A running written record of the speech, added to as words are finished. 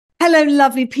Hello,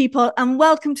 lovely people, and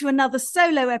welcome to another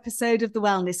solo episode of The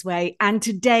Wellness Way. And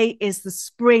today is the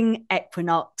spring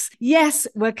equinox. Yes,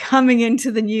 we're coming into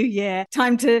the new year.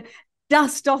 Time to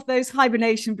dust off those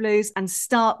hibernation blues and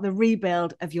start the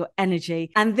rebuild of your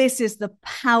energy. And this is the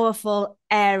powerful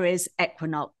Aries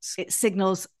equinox. It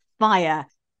signals fire,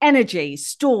 energy,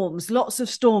 storms, lots of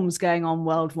storms going on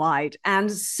worldwide,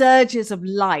 and surges of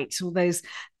light, all those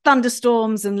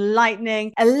thunderstorms and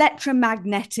lightning,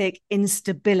 electromagnetic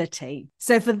instability.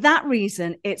 So for that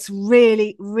reason, it's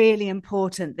really, really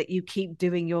important that you keep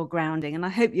doing your grounding. And I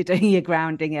hope you're doing your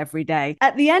grounding every day.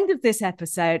 At the end of this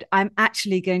episode, I'm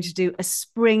actually going to do a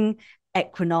spring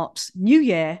equinox, New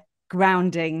Year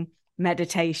grounding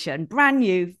meditation, brand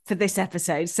new for this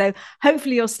episode. So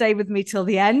hopefully you'll stay with me till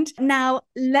the end. Now,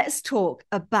 let's talk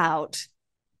about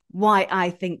why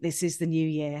I think this is the new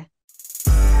year.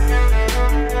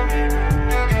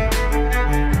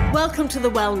 Welcome to The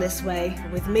Wellness Way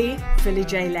with me, Philly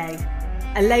J. Lay,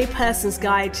 a layperson's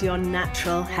guide to your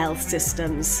natural health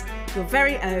systems, your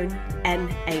very own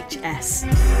NHS.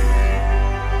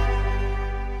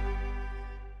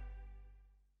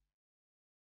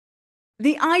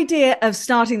 The idea of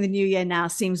starting the new year now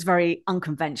seems very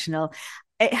unconventional.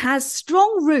 It has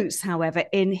strong roots, however,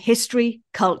 in history,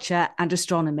 culture, and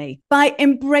astronomy. By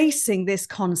embracing this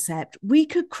concept, we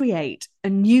could create a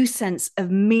new sense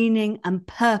of meaning and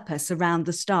purpose around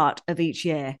the start of each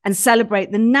year and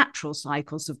celebrate the natural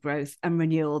cycles of growth and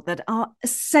renewal that are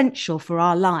essential for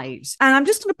our lives. And I'm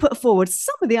just going to put forward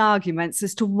some of the arguments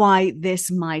as to why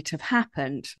this might have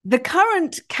happened. The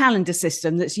current calendar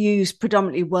system that's used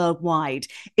predominantly worldwide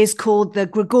is called the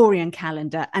Gregorian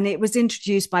calendar, and it was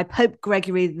introduced by Pope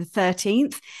Gregory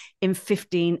XIII in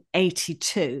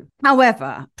 1582.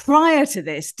 However, prior to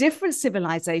this, different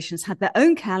civilizations had their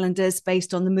own calendars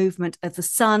based on the movement of the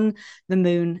sun, the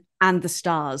moon, and the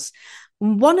stars.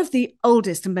 One of the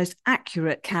oldest and most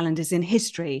accurate calendars in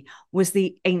history was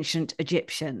the ancient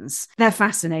Egyptians. They're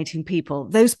fascinating people.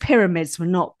 Those pyramids were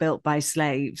not built by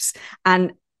slaves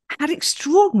and had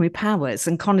extraordinary powers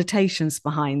and connotations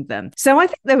behind them. So I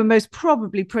think they were most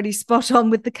probably pretty spot on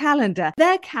with the calendar.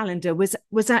 Their calendar was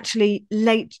actually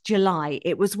late July.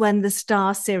 It was when the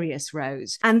star Sirius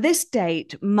rose. And this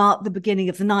date marked the beginning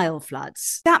of the Nile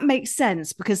floods. That makes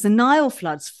sense because the Nile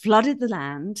floods flooded the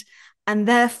land, and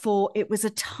therefore it was a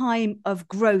time of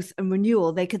growth and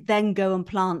renewal. They could then go and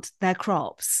plant their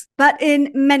crops. But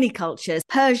in many cultures,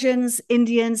 Persians,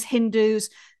 Indians, Hindus,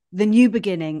 the new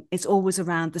beginning is always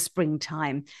around the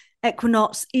springtime.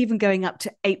 Equinox even going up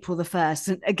to April the 1st.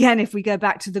 And again, if we go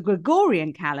back to the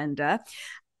Gregorian calendar,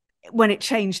 when it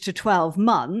changed to 12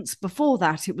 months, before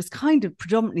that, it was kind of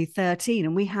predominantly 13,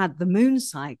 and we had the moon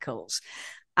cycles.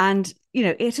 And, you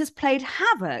know, it has played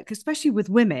havoc, especially with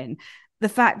women, the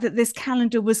fact that this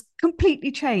calendar was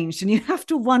completely changed, and you have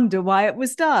to wonder why it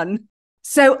was done.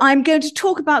 So I'm going to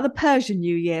talk about the Persian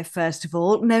New Year, first of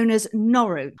all, known as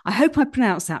Nowruz. I hope I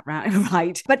pronounced that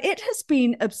right. But it has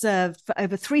been observed for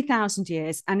over 3,000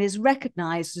 years and is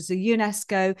recognized as a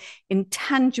UNESCO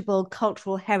intangible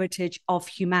cultural heritage of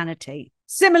humanity.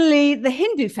 Similarly, the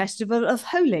Hindu festival of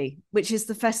Holi, which is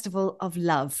the festival of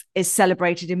love, is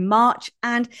celebrated in March,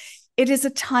 and it is a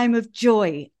time of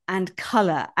joy and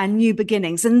colour and new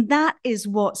beginnings. And that is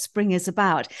what spring is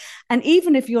about. And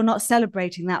even if you're not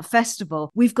celebrating that festival,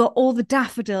 we've got all the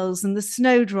daffodils and the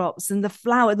snowdrops and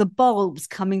the bulbs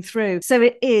coming through. So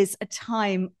it is a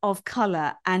time of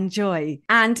colour and joy.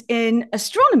 And in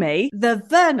astronomy, the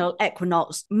vernal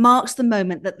equinox marks the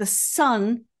moment that the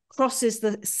sun crosses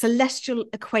the celestial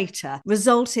equator,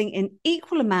 resulting in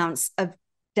equal amounts of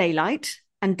daylight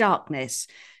and darkness.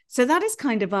 So that is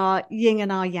kind of our yin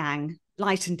and our yang.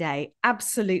 Light and day,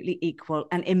 absolutely equal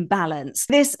and in balance.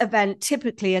 This event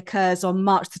typically occurs on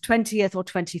March the 20th or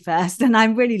 21st, and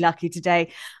I'm really lucky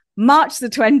today. March the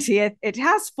 20th, it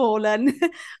has fallen,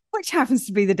 which happens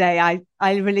to be the day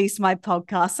I release my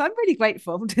podcast. So I'm really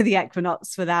grateful to the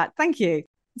equinox for that. Thank you.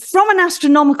 From an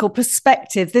astronomical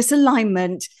perspective, this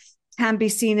alignment can be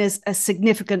seen as a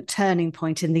significant turning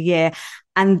point in the year.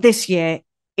 And this year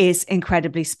is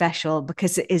incredibly special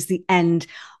because it is the end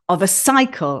of a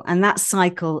cycle, and that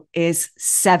cycle is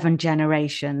 7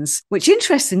 generations, which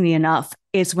interestingly enough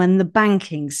is when the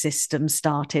banking system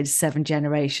started 7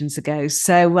 generations ago.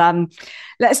 So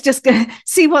let's just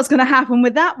see what's going to happen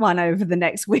with that one over the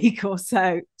next week or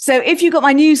so. So if you got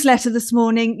my newsletter this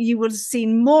morning, you will have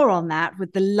seen more on that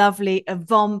with the lovely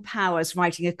Yvonne Powers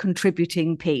writing a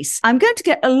contributing piece. I'm going to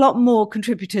get a lot more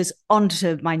contributors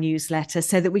onto my newsletter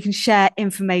so that we can share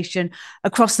information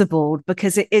across the board,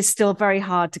 because it is still very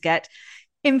hard to get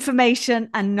information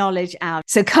and knowledge out.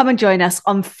 So come and join us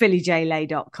on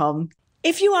phillyjlay.com.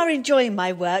 If you are enjoying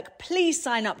my work, please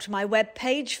sign up to my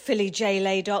webpage,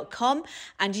 phillyjlay.com,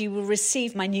 and you will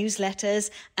receive my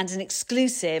newsletters and an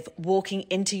exclusive Walking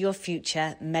into Your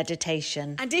Future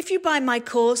meditation. And if you buy my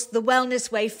course, The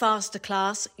Wellness Way Faster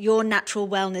Class, Your Natural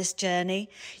Wellness Journey,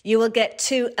 you will get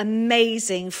 2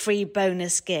 amazing free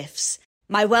bonus gifts: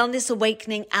 my Wellness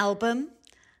Awakening album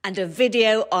and a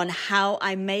video on how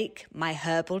I make my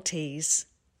herbal teas.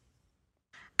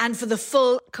 And for the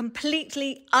full,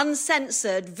 completely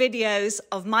uncensored videos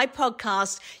of my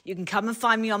podcast, you can come and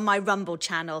find me on my Rumble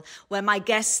channel, where my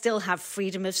guests still have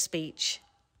freedom of speech.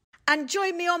 And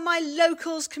join me on my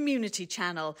Locals community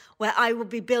channel, where I will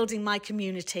be building my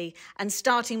community and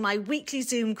starting my weekly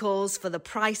Zoom calls for the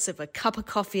price of a cup of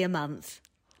coffee a month.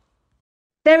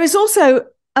 There is also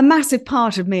a massive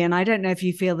part of me, and I don't know if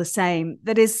you feel the same,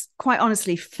 that is quite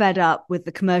honestly fed up with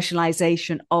the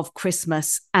commercialization of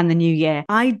Christmas and the New Year.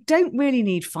 I don't really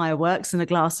need fireworks and a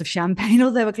glass of champagne,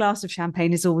 although a glass of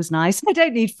champagne is always nice. I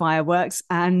don't need fireworks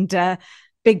and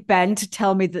Big Ben to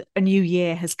tell me that a new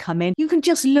year has come in. You can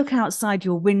just look outside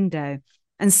your window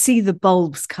and see the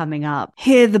bulbs coming up,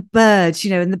 hear the birds,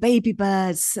 and the baby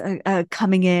birds are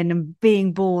coming in and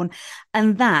being born.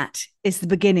 And that is the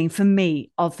beginning for me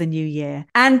of the new year.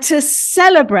 And to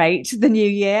celebrate the new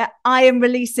year, I am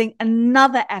releasing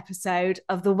another episode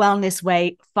of the Wellness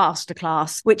Way Faster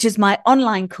Class, which is my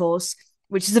online course,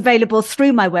 which is available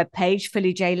through my webpage,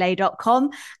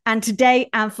 phillyjlay.com. And today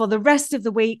and for the rest of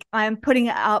the week, I am putting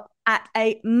it up at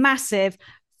a massive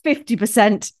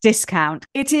 50% discount.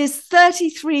 It is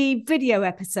 33 video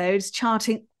episodes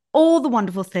charting all the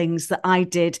wonderful things that I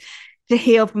did to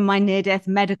heal from my near-death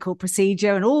medical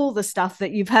procedure and all the stuff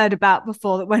that you've heard about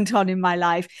before that went on in my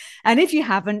life. And if you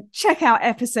haven't, check out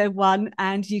episode 1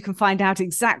 and you can find out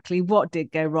exactly what did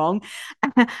go wrong.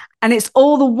 And it's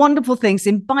all the wonderful things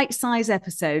in bite-sized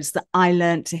episodes that I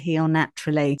learned to heal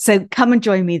naturally. So come and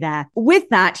join me there. With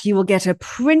that, you will get a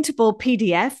printable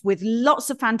PDF with lots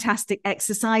of fantastic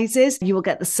exercises. You will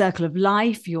get the circle of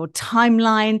life, your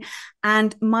timeline,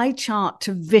 and my chart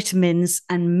to vitamins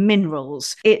and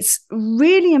minerals. It's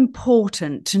really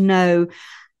important to know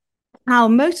how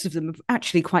most of them are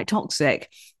actually quite toxic.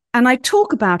 And I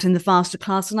talk about in the Faster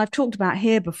Class, and I've talked about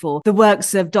here before, the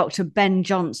works of Dr. Ben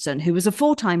Johnson, who was a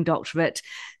full-time doctorate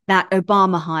that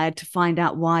Obama hired to find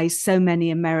out why so many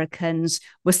Americans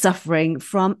were suffering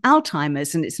from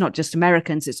Alzheimer's. And it's not just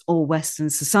Americans, it's all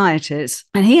Western societies.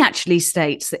 And he actually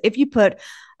states that if you put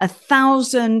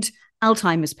 1,000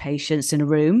 Alzheimer's patients in a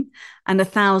room and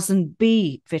 1,000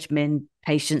 B vitamin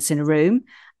patients in a room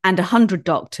and 100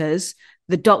 doctors,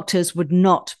 the doctors would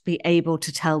not be able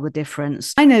to tell the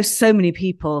difference. I know so many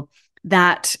people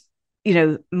that,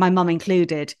 my mum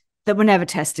included, that were never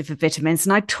tested for vitamins.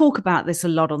 And I talk about this a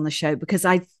lot on the show because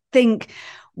I think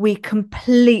we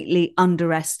completely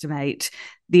underestimate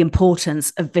the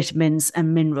importance of vitamins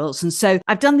and minerals. And so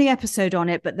I've done the episode on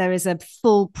it, but there is a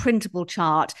full printable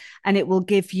chart and it will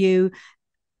give you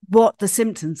what the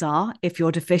symptoms are if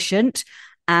you're deficient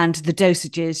and the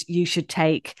dosages you should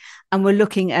take. And we're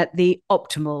looking at the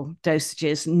optimal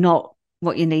dosages, not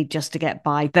what you need just to get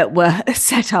by, that were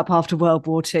set up after World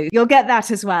War II. You'll get that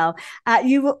as well.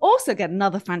 You will also get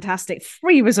another fantastic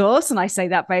free resource, and I say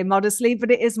that very modestly,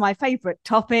 but it is my favorite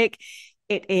topic.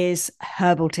 It is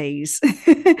herbal teas.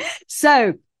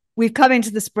 So we've come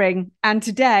into the spring, and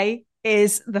today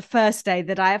is the first day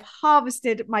that I have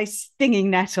harvested my stinging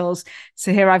nettles.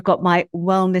 So here I've got my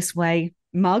Wellness Way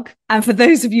mug. And for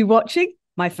those of you watching,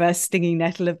 my first stinging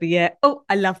nettle of the year. Oh,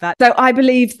 I love that. So I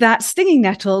believe that stinging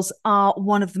nettles are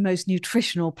one of the most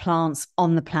nutritional plants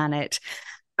on the planet.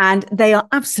 And they are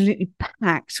absolutely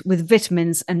packed with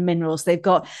vitamins and minerals. They've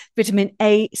got vitamin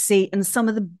A, C, and some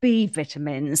of the B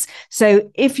vitamins.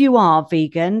 So if you are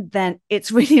vegan, then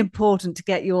it's really important to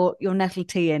get your nettle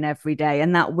tea in every day,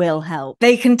 and that will help.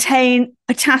 They contain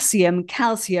potassium,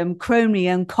 calcium,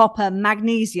 chromium, copper,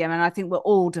 magnesium, and I think we're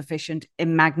all deficient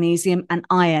in magnesium and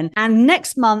iron. And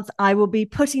next month, I will be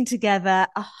putting together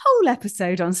a whole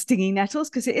episode on stinging nettles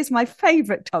because it is my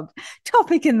favorite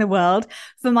topic in the world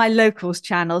for my Locals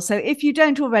channel. So if you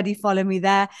don't already follow me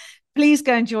there, please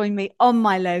go and join me on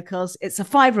my Locals. It's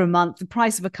 $5 a month, the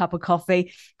price of a cup of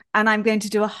coffee. And I'm going to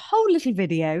do a whole little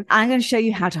video. I'm going to show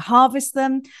you how to harvest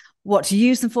them, what to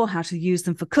use them for, how to use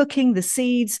them for cooking, the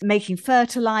seeds, making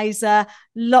fertilizer,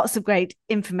 lots of great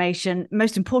information.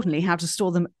 Most importantly, how to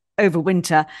store them over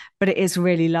winter. But it is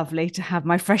really lovely to have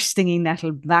my fresh stinging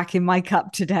nettle back in my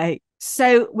cup today.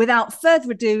 So without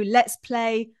further ado, let's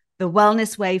play the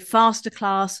Wellness Way Faster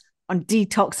Class on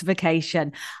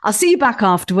detoxification. I'll see you back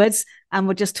afterwards. and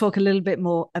we'll just talk a little bit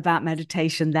more about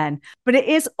meditation then. But it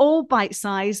is all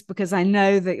bite-sized because I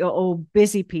know that you're all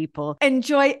busy people.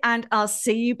 Enjoy, and I'll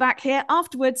see you back here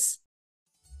afterwards.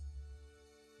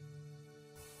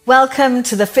 Welcome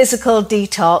to the Physical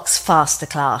Detox Faster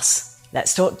class.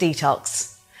 Let's talk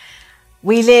detox.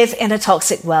 We live in a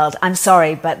toxic world. I'm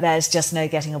sorry, but there's just no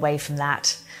getting away from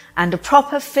that. And a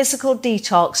proper physical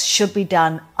detox should be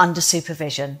done under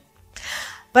supervision.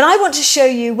 But I want to show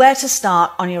you where to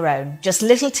start on your own. Just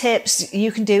little tips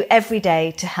you can do every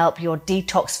day to help your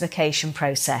detoxification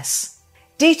process.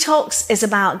 Detox is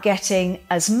about getting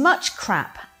as much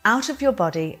crap out of your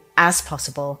body as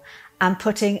possible and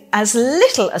putting as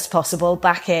little as possible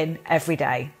back in every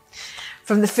day.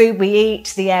 From the food we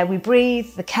eat, the air we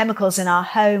breathe, the chemicals in our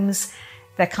homes,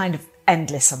 they're kind of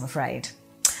endless, I'm afraid.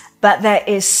 But there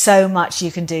is so much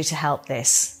you can do to help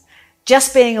this.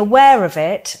 Just being aware of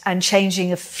it and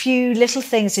changing a few little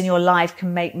things in your life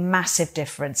can make massive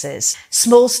differences.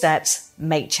 Small steps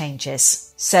make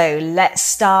changes. So let's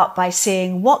start by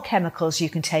seeing what chemicals you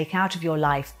can take out of your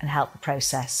life and help the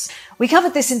process. We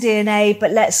covered this in DNA,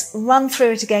 but let's run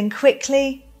through it again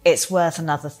quickly. It's worth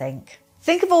another think.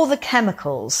 Think of all the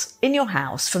chemicals in your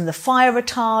house, from the fire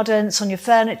retardants on your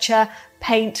furniture,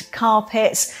 paint,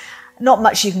 carpets. Not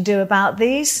much you can do about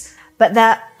these, but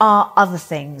there are other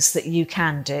things that you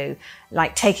can do,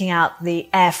 like taking out the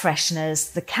air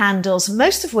fresheners, the candles,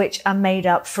 most of which are made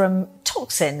up from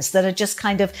toxins that are just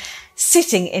kind of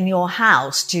sitting in your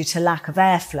house due to lack of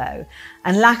airflow.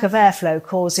 And lack of airflow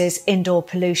causes indoor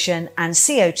pollution and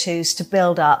CO2s to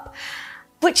build up,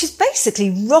 which is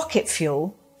basically rocket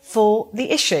fuel for the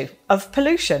issue of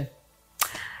pollution.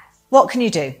 What can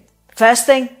you do? First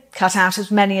thing, cut out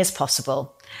as many as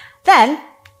possible. Then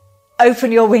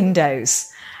open your windows,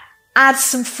 add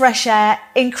some fresh air,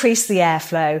 increase the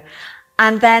airflow.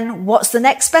 And then what's the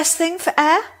next best thing for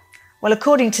air? Well,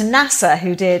 according to NASA,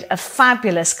 who did a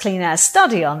fabulous clean air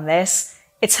study on this,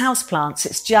 it's houseplants.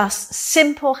 It's just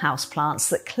simple houseplants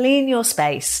that clean your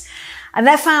space. And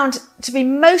they're found to be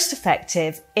most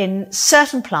effective in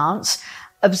certain plants,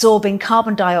 absorbing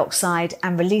carbon dioxide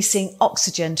and releasing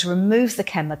oxygen to remove the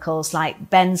chemicals like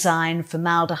benzene,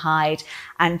 formaldehyde,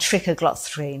 and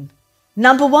trichoglycerine.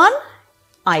 Number one,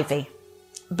 ivy.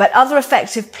 But other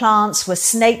effective plants were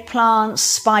snake plants,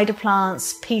 spider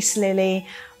plants, peace lily,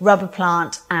 rubber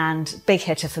plant, and big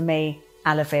hitter for me,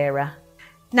 aloe vera.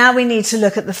 Now we need to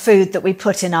look at the food that we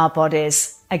put in our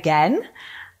bodies. Again,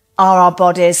 are our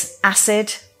bodies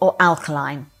acid or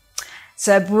alkaline?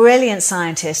 So a brilliant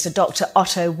scientist, a Dr.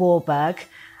 Otto Warburg,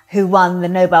 who won the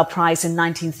Nobel Prize in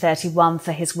 1931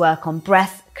 for his work on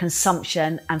breath,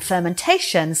 consumption, and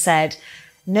fermentation, said,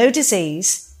 "No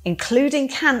disease, including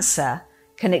cancer,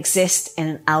 can exist in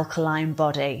an alkaline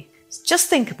body." Just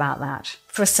think about that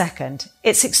for a second.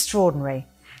 It's extraordinary.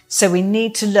 So we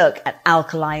need to look at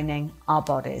alkalining our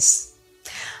bodies.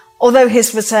 Although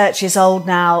his research is old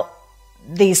now,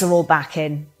 these are all back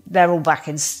in. They're all back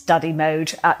in study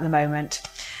mode at the moment.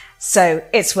 So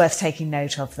it's worth taking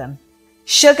note of them.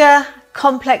 Sugar,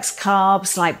 complex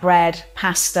carbs like bread,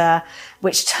 pasta,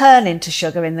 which turn into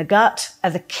sugar in the gut, are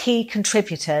the key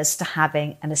contributors to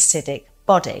having an acidic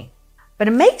body. But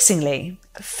amazingly,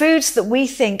 foods that we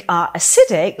think are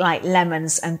acidic, like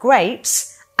lemons and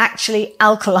grapes, actually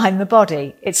alkaline the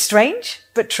body. It's strange,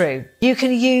 but true. You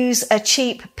can use a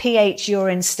cheap pH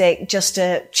urine stick just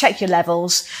to check your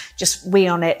levels. Just wee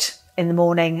on it in the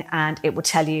morning and it will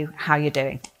tell you how you're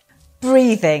doing.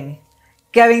 Breathing,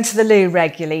 going to the loo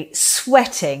regularly,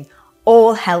 sweating,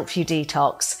 all help you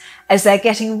detox, as they're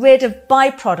getting rid of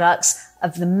byproducts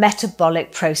of the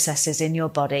metabolic processes in your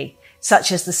body,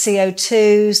 such as the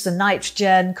CO2s, the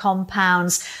nitrogen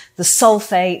compounds, the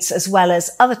sulfates, as well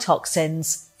as other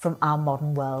toxins from our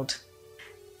modern world.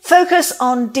 Focus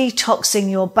on detoxing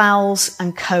your bowels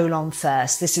and colon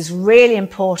first. This is really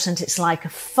important. It's like a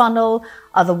funnel.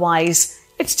 Otherwise,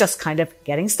 it's just kind of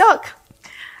getting stuck.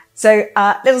 So,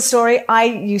 little story, I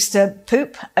used to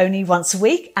poop only once a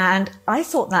week, and I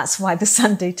thought that's why the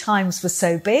Sunday Times was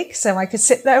so big, so I could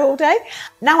sit there all day.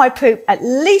 Now I poop at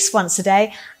least once a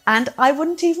day, and I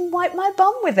wouldn't even wipe my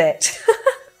bum with it.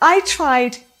 I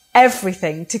tried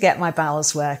everything to get my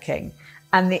bowels working,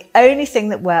 and the only thing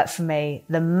that worked for me,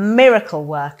 the miracle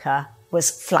worker,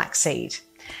 was flaxseed.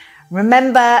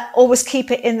 Remember, always keep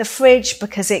it in the fridge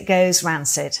because it goes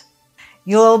rancid.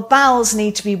 Your bowels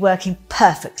need to be working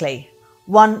perfectly,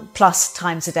 1+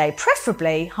 times a day,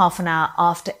 preferably half an hour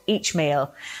after each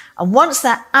meal. And once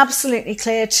they're absolutely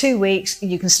clear, 2 weeks,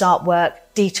 you can start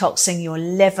work detoxing your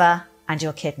liver and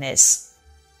your kidneys.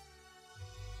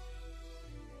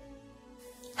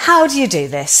 How do you do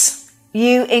this?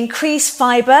 You increase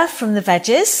fibre from the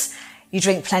veggies. You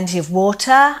drink plenty of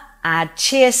water, add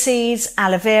chia seeds,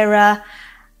 aloe vera,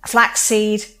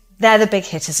 flaxseed. They're the big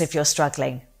hitters if you're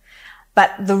struggling.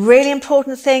 But the really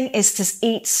important thing is to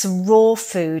eat some raw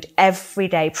food every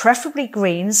day, preferably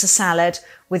greens, a salad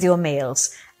with your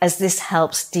meals, as this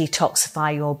helps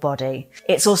detoxify your body.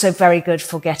 It's also very good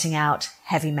for getting out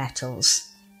heavy metals.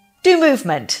 Do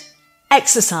movement.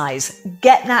 Exercise,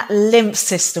 get that lymph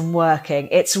system working.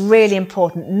 It's really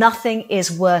important. Nothing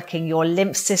is working your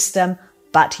lymph system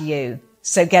but you.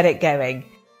 So get it going.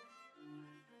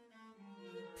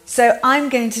 So I'm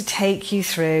going to take you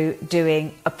through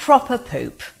doing a proper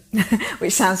poop,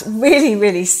 which sounds really,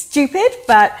 really stupid,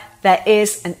 but there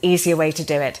is an easier way to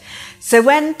do it. So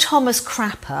when Thomas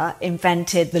Crapper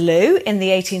invented the loo in the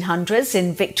 1800s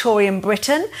in Victorian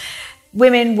Britain,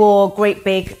 women wore great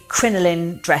big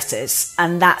crinoline dresses,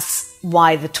 and that's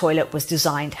why the toilet was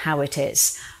designed how it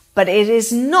is. But it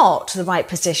is not the right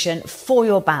position for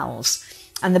your bowels.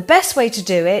 And the best way to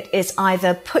do it is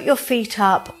either put your feet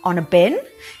up on a bin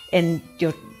in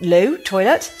your loo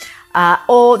toilet,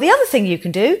 or the other thing you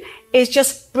can do is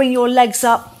just bring your legs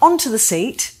up onto the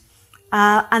seat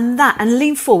and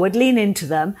lean forward, lean into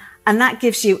them, and that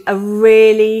gives you a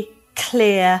really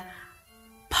clear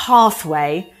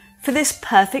pathway for this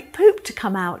perfect poop to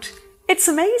come out. It's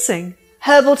amazing.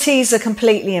 Herbal teas are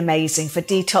completely amazing for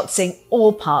detoxing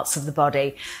all parts of the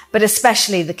body, but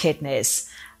especially the kidneys.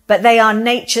 But they are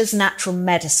nature's natural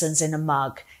medicines in a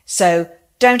mug, so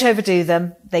don't overdo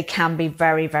them. They can be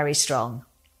very, very strong.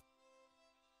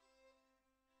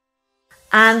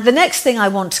 And the next thing I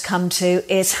want to come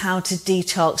to is how to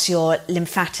detox your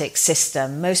lymphatic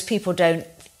system. Most people don't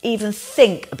even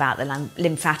think about the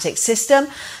lymphatic system,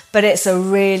 but it's a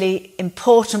really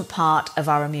important part of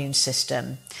our immune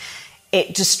system.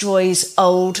 It destroys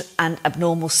old and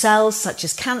abnormal cells such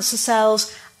as cancer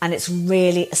cells, and it's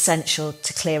really essential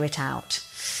to clear it out.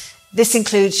 This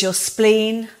includes your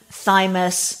spleen,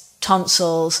 thymus,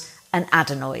 tonsils, and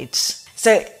adenoids.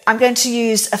 So I'm going to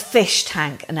use a fish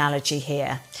tank analogy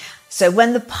here. So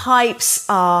when the pipes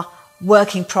are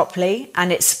working properly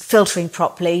and it's filtering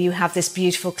properly, you have this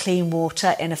beautiful clean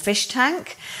water in a fish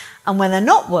tank. And when they're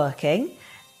not working,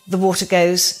 the water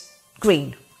goes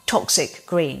green, toxic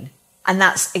green. And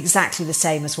that's exactly the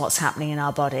same as what's happening in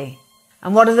our body.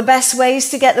 And what are the best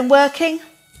ways to get them working?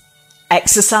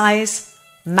 Exercise,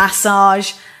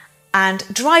 massage, and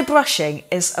dry brushing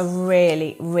is a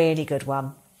really, really good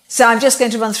one. So I'm just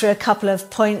going to run through a couple of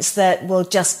points that will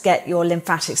just get your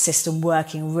lymphatic system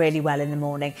working really well in the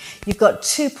morning. You've got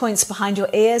 2 points behind your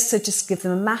ears, so just give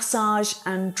them a massage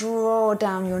and draw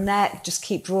down your neck. Just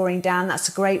keep drawing down. That's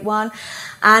a great one.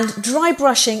 And dry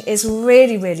brushing is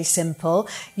really, really simple.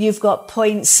 You've got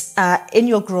points in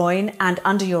your groin and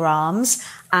under your arms,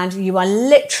 and you are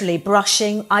literally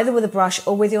brushing either with a brush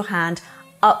or with your hand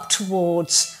up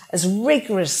towards as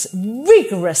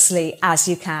rigorously as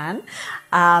you can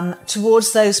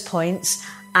towards those points.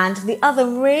 And the other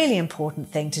really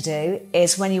important thing to do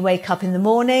is when you wake up in the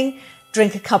morning,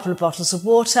 drink a couple of bottles of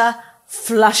water,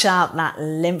 flush out that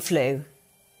lymph loo.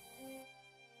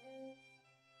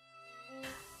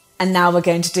 And now we're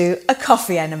going to do a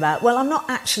coffee enema. Well, I'm not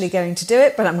actually going to do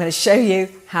it, but I'm going to show you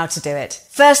how to do it.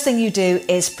 First thing you do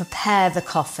is prepare the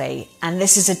coffee. And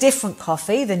this is a different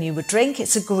coffee than you would drink.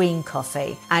 It's a green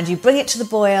coffee. And you bring it to the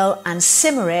boil and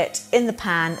simmer it in the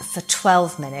pan for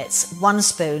 12 minutes. One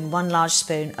large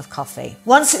spoon of coffee.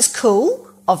 Once it's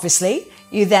cool, obviously,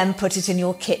 you then put it in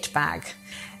your kit bag.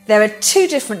 There are 2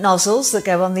 different nozzles that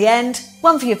go on the end,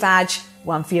 one for your vag,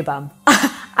 one for your bum.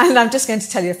 And I'm just going to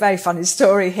tell you a very funny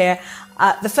story here.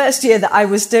 The first year that I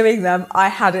was doing them, I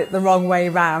had it the wrong way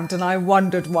round and I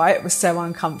wondered why it was so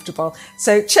uncomfortable.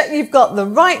 So check you've got the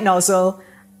right nozzle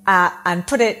and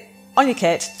put it on your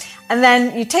kit. And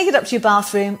then you take it up to your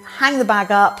bathroom, hang the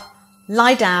bag up,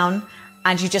 lie down,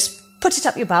 and you just put it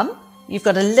up your bum. You've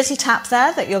got a little tap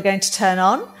there that you're going to turn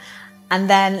on, and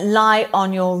then lie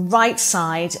on your right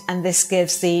side, and this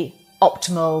gives the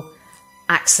optimal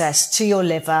access to your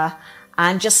liver.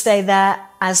 And just stay there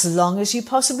as long as you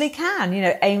possibly can. You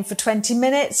know, aim for 20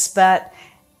 minutes, but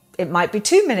it might be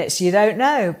 2 minutes, you don't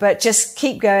know. But just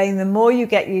keep going. The more you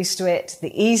get used to it,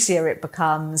 the easier it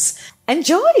becomes.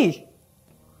 Enjoy!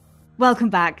 Welcome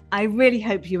back. I really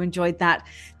hope you enjoyed that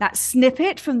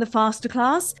snippet from the faster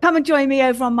class. Come and join me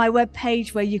over on my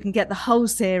webpage where you can get the whole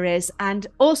series. And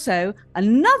also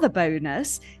another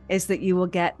bonus is that you will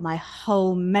get my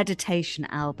whole meditation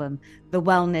album, The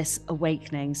Wellness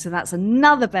Awakening. So that's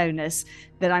another bonus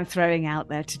that I'm throwing out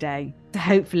there today. So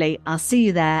hopefully I'll see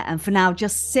you there. And for now,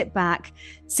 just sit back,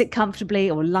 sit comfortably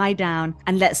or lie down,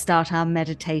 and let's start our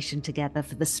meditation together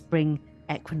for the spring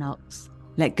equinox.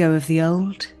 Let go of the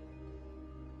old.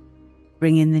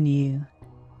 Bring in the new.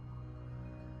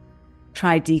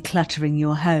 Try decluttering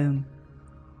your home,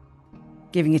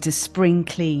 giving it a spring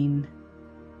clean.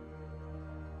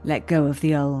 Let go of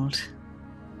the old.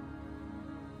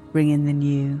 Bring in the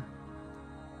new.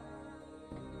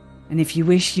 And if you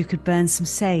wish, you could burn some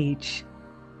sage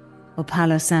or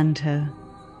Palo Santo.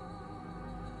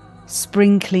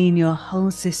 Spring clean your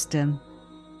whole system.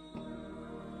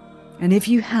 And if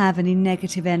you have any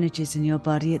negative energies in your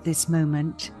body at this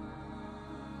moment,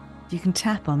 you can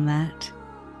tap on that.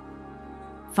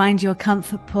 Find your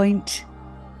comfort point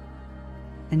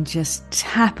and just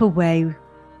tap away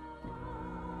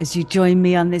as you join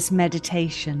me on this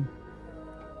meditation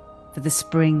for the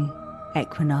spring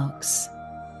equinox.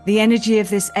 The energy of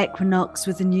this equinox,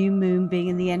 with the new moon being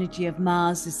in the energy of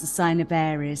Mars, is the sign of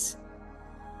Aries,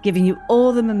 giving you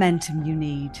all the momentum you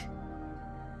need.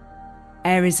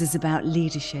 Aries is about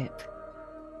leadership,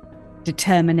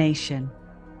 determination,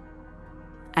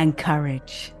 and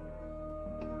courage.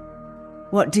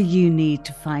 What do you need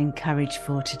to find courage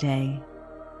for today?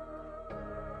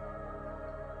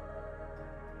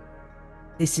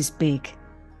 This is big.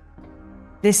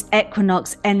 This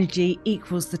equinox energy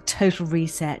equals the total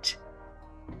reset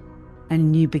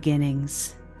and new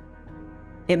beginnings.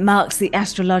 It marks the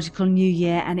astrological new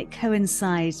year, and it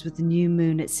coincides with the new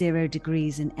moon at 0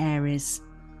 degrees in Aries,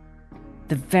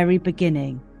 the very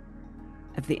beginning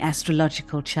of the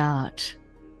astrological chart.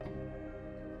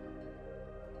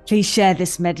 Please share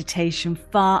this meditation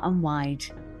far and wide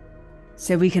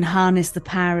so we can harness the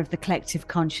power of the collective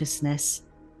consciousness.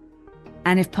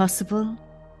 And if possible,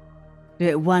 do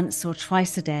it once or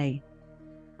twice a day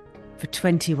for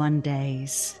 21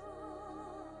 days.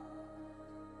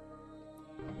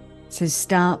 So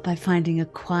start by finding a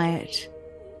quiet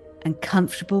and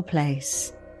comfortable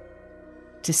place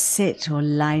to sit or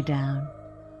lie down.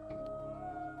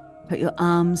 Put your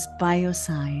arms by your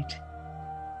side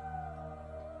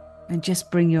and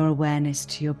just bring your awareness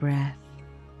to your breath.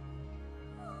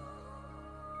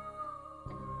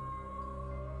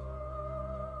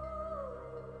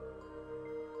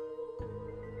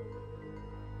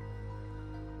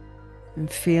 And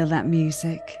feel that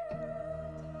music.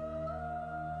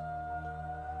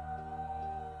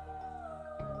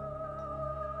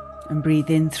 And breathe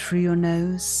in through your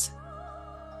nose,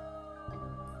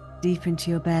 deep into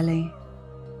your belly,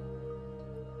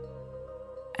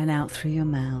 and out through your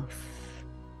mouth.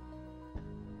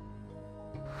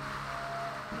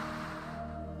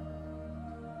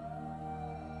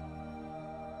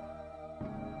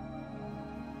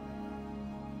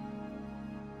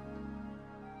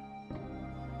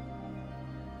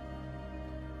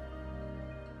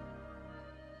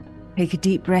 Take a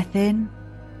deep breath in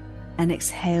and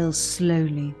exhale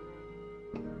slowly,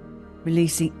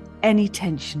 releasing any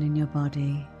tension in your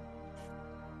body.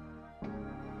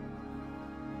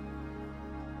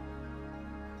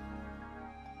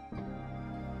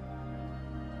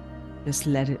 Just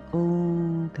let it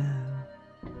all go.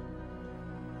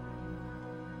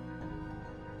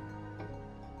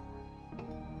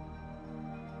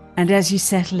 And as you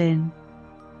settle in,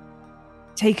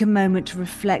 take a moment to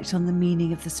reflect on the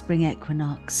meaning of the spring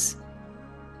equinox.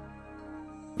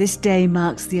 This day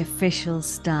marks the official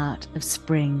start of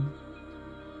spring,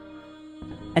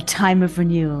 a time of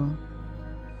renewal,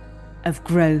 of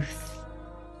growth,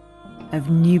 of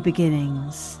new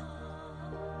beginnings,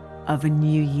 of a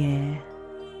new year,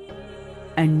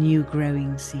 a new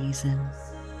growing season.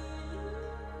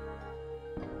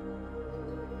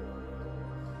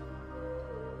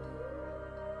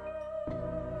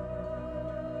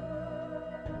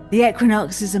 The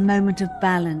equinox is a moment of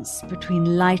balance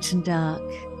between light and dark,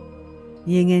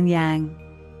 yin and yang,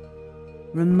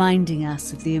 reminding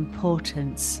us of the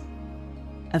importance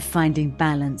of finding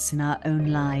balance in our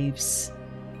own lives.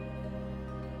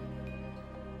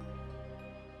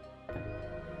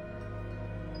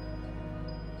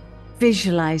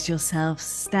 Visualize yourself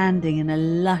standing in a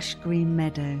lush green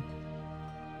meadow,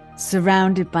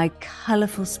 surrounded by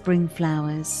colorful spring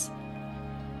flowers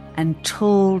and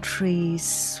tall trees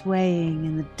swaying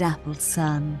in the dappled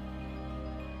sun.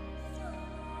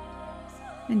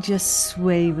 And just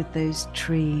sway with those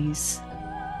trees.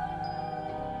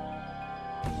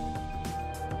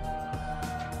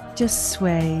 just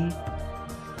sway.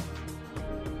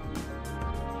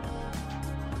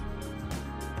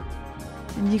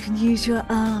 And you can use your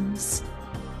arms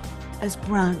as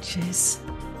branches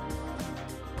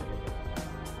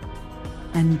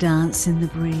and dance in the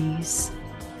breeze.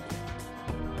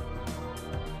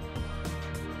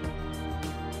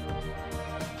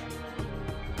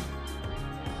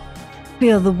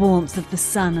 Feel the warmth of the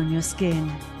sun on your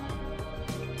skin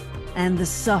and the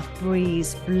soft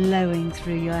breeze blowing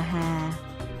through your hair,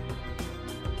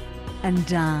 and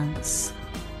dance.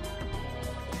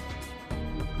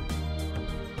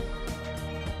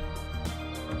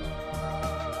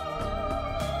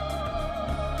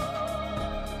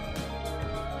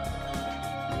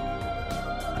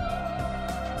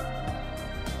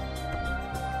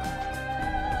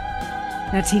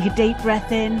 Now take a deep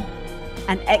breath in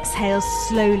and exhale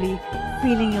slowly,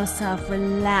 feeling yourself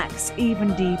relax even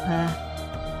deeper.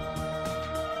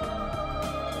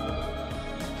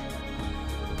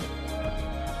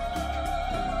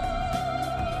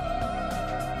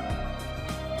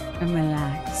 And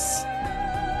relax.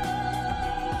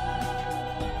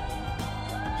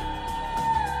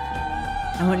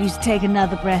 I want you to take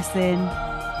another breath in.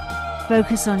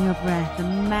 Focus on your breath.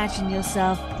 Imagine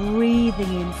yourself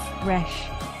breathing in fresh,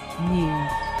 new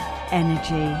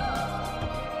energy.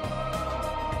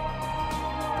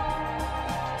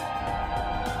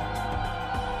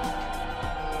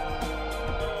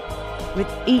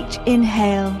 With each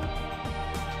inhale,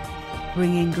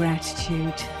 bring in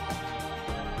gratitude.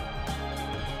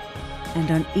 And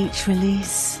on each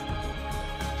release,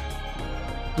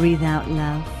 breathe out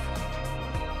love.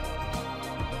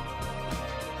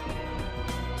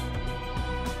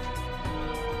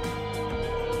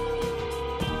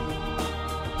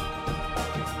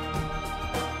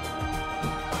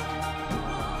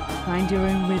 Find your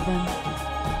own rhythm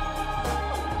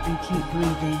and keep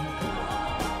breathing.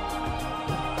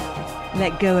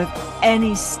 Let go of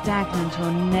any stagnant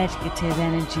or negative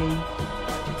energy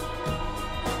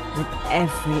with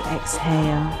every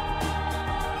exhale.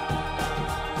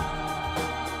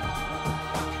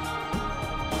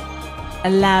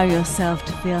 Allow yourself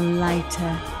to feel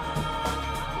lighter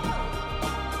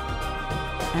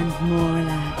and more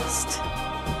relaxed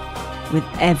with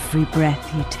every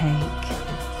breath you take.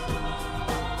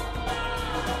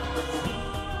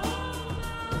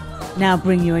 Now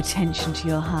bring your attention to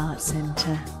your heart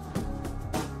center.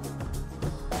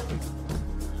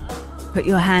 Put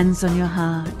your hands on your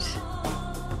heart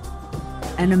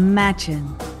and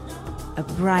imagine a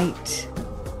bright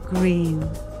green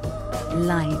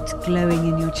light glowing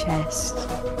in your chest.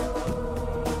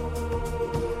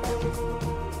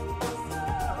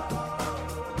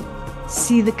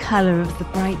 See the color of the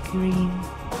bright green.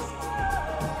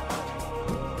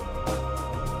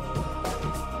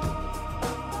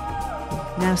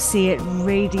 Now see it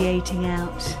radiating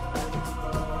out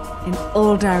in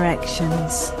all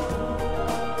directions.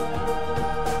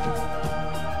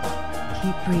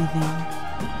 Keep breathing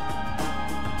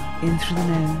in through the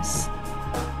nose,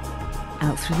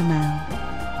 out through the mouth.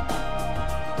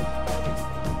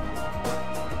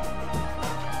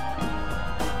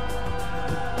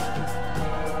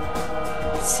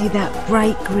 See that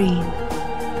bright green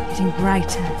getting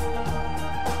brighter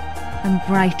and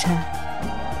brighter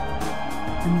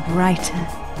and brighter.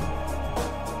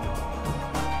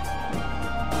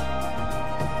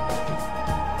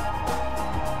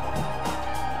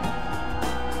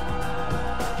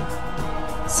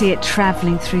 See it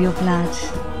traveling through your blood,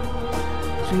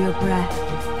 through your breath,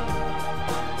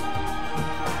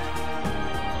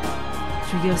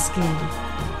 through your skin.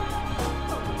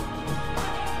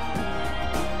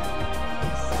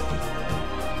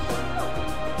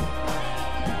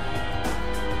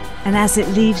 And as it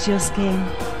leaves your skin,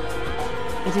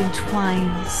 it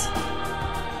entwines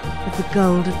with the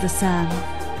gold of the sun,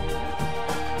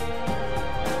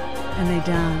 and they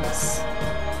dance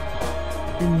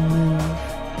and move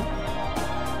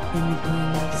in the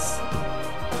breeze.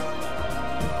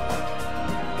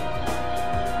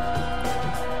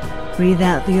 Breathe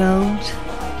out the old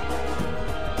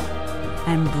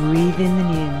and breathe in the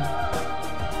new.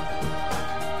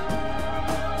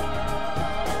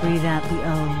 Breathe out the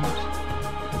old.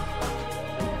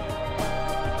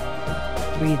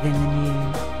 Breathe in the new.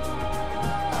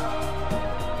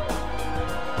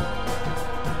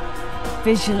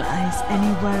 Visualize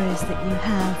any worries that you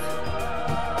have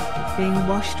being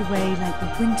washed away like the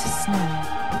winter snow,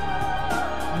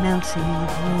 melting in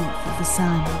the warmth of the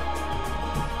sun.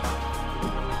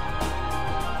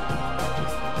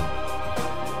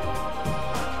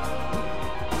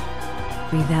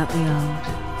 Breathe out the old.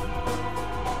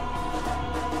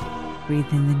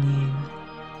 Breathe in the new.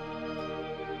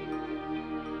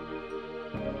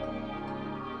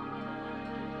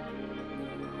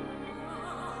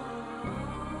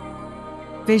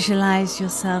 Visualize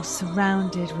yourself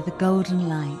surrounded with a golden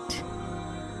light,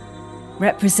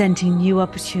 representing new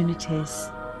opportunities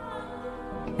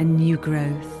and new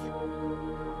growth.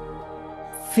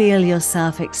 Feel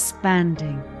yourself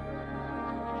expanding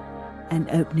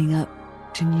and opening up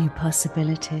to new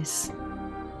possibilities,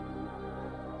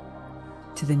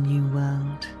 to the new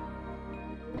world.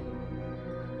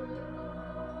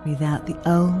 Breathe out the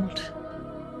old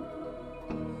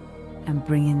and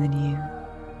bring in the new.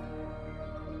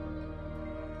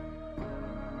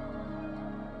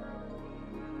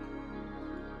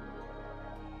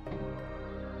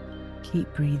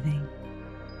 Keep breathing.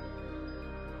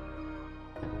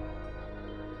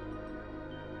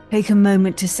 Take a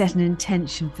moment to set an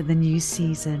intention for the new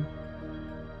season.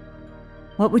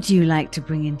 What would you like to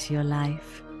bring into your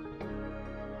life?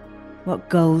 What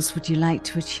goals would you like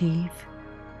to achieve?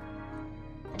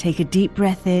 Take a deep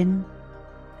breath in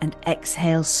and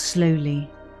exhale slowly,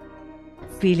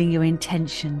 feeling your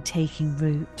intention taking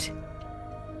root.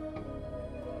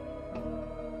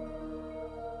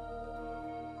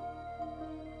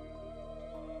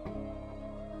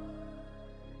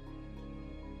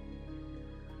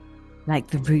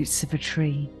 Like the roots of a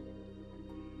tree,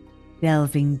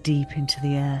 delving deep into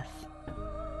the earth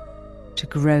to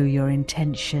grow your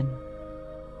intention.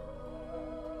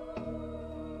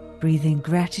 Breathe in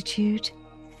gratitude.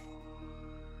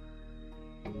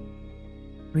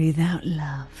 Breathe out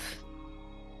love.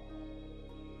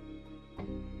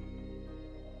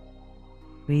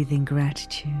 Breathe in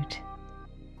gratitude.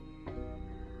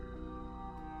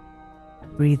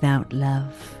 Breathe out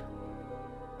love.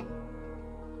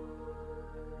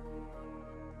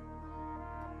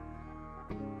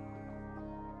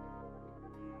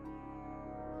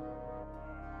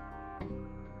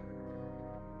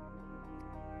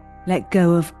 Let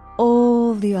go of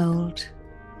all the old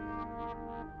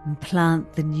and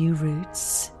plant the new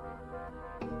roots.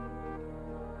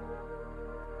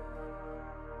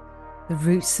 The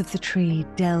roots of the tree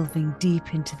delving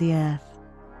deep into the earth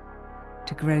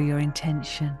to grow your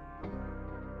intention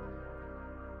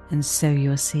and sow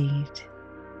your seed.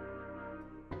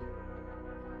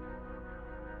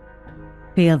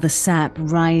 Feel the sap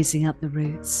rising up the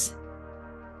roots,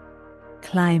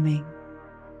 climbing,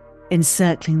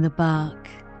 encircling the bark,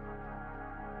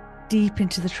 deep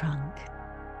into the trunk.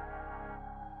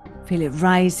 Feel it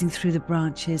rising through the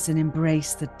branches and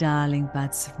embrace the darling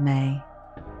buds of May.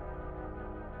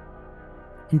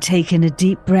 And take in a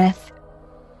deep breath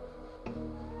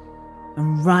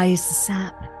and rise the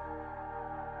sap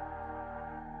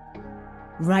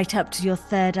right up to your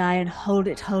third eye and hold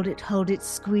it, hold it, hold it,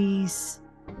 squeeze.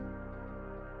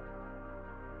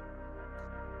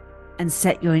 And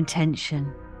set your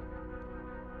intention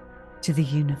to the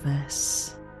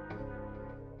universe.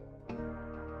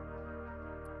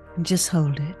 And just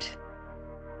hold it.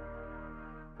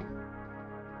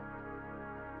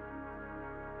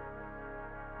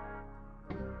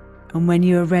 And when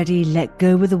you are ready, let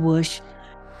go with a whoosh.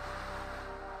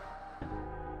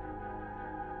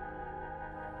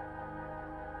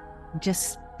 And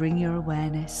just bring your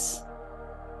awareness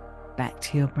back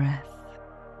to your breath.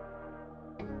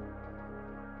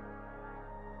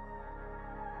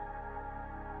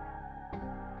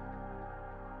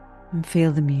 And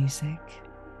feel the music.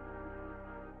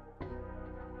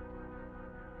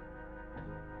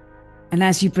 And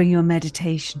as you bring your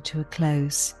meditation to a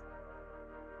close,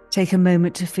 take a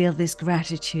moment to feel this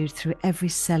gratitude through every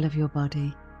cell of your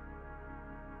body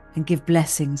and give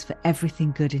blessings for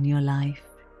everything good in your life.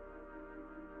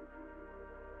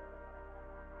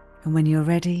 And when you're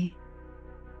ready,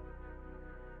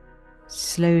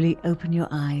 slowly open your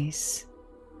eyes.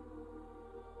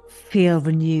 Feel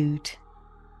renewed,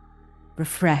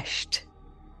 refreshed,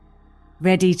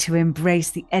 ready to embrace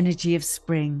the energy of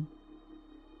spring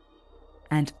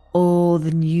and all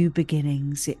the new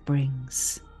beginnings it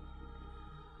brings.